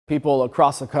People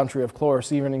across the country, of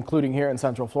course, even including here in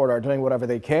Central Florida, are doing whatever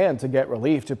they can to get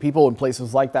relief to people in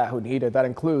places like that who need it. That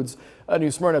includes a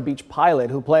new Smyrna Beach pilot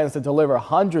who plans to deliver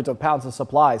hundreds of pounds of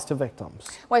supplies to victims.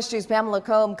 West 2's Pamela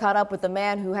Combe caught up with the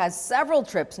man who has several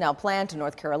trips now planned to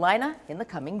North Carolina in the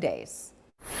coming days.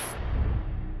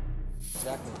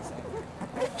 Exactly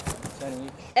the same.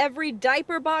 Every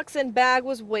diaper box and bag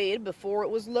was weighed before it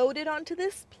was loaded onto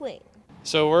this plane.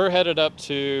 So we're headed up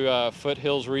to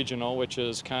Foothills Regional, which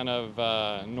is kind of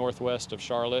northwest of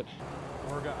Charlotte. I'm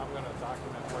going to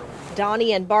document where we...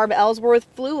 Donnie and Barb Ellsworth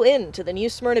flew into the new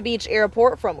Smyrna Beach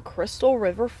airport from Crystal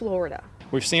River, Florida.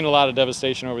 We've seen a lot of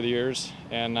devastation over the years,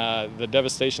 and the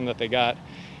devastation that they got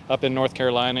up in North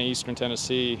Carolina, eastern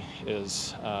Tennessee,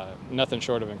 is nothing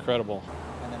short of incredible.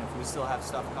 And then if we still have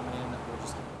stuff coming in, we'll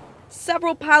just...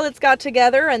 Several pilots got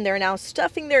together and they're now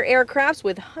stuffing their aircrafts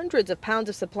with hundreds of pounds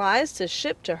of supplies to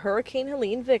ship to Hurricane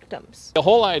Helene victims. The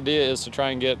whole idea is to try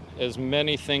and get as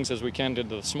many things as we can to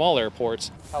the small airports.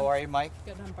 How are you, Mike?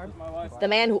 Good, Barb. The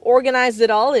man who organized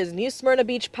it all is new Smyrna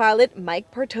Beach pilot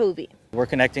Mike Partovi. We're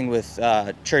connecting with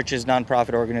churches,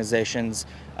 nonprofit organizations,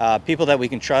 people that we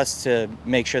can trust to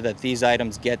make sure that these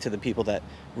items get to the people that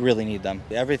really need them.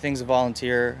 Everything's a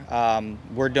volunteer.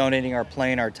 We're donating our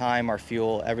plane, our time, our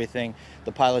fuel, everything.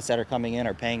 The pilots that are coming in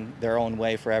are paying their own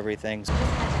way for everything.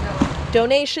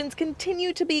 Donations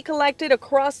continue to be collected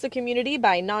across the community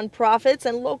by nonprofits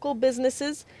and local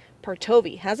businesses.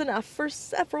 Partovi has enough for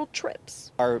several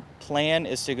trips. Our plan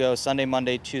is to go Sunday,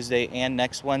 Monday, Tuesday, and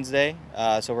next Wednesday.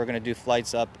 So we're going to do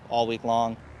flights up all week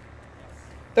long.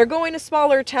 They're going to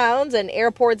smaller towns and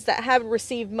airports that haven't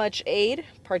received much aid.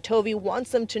 Partovi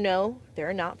wants them to know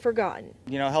they're not forgotten.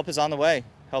 You know, help is on the way.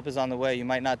 Help is on the way. You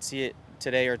might not see it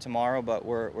today or tomorrow, but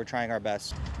we're trying our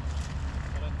best.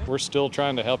 We're still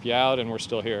trying to help you out, and we're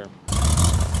still here.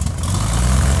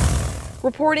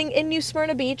 Reporting in New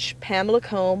Smyrna Beach, Pamela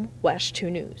Combe, West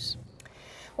 2 News.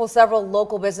 Well, several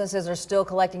local businesses are still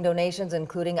collecting donations,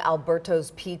 including Alberto's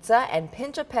Pizza and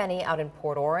Pinch a Penny out in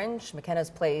Port Orange.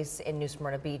 McKenna's Place in New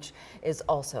Smyrna Beach is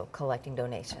also collecting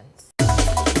donations.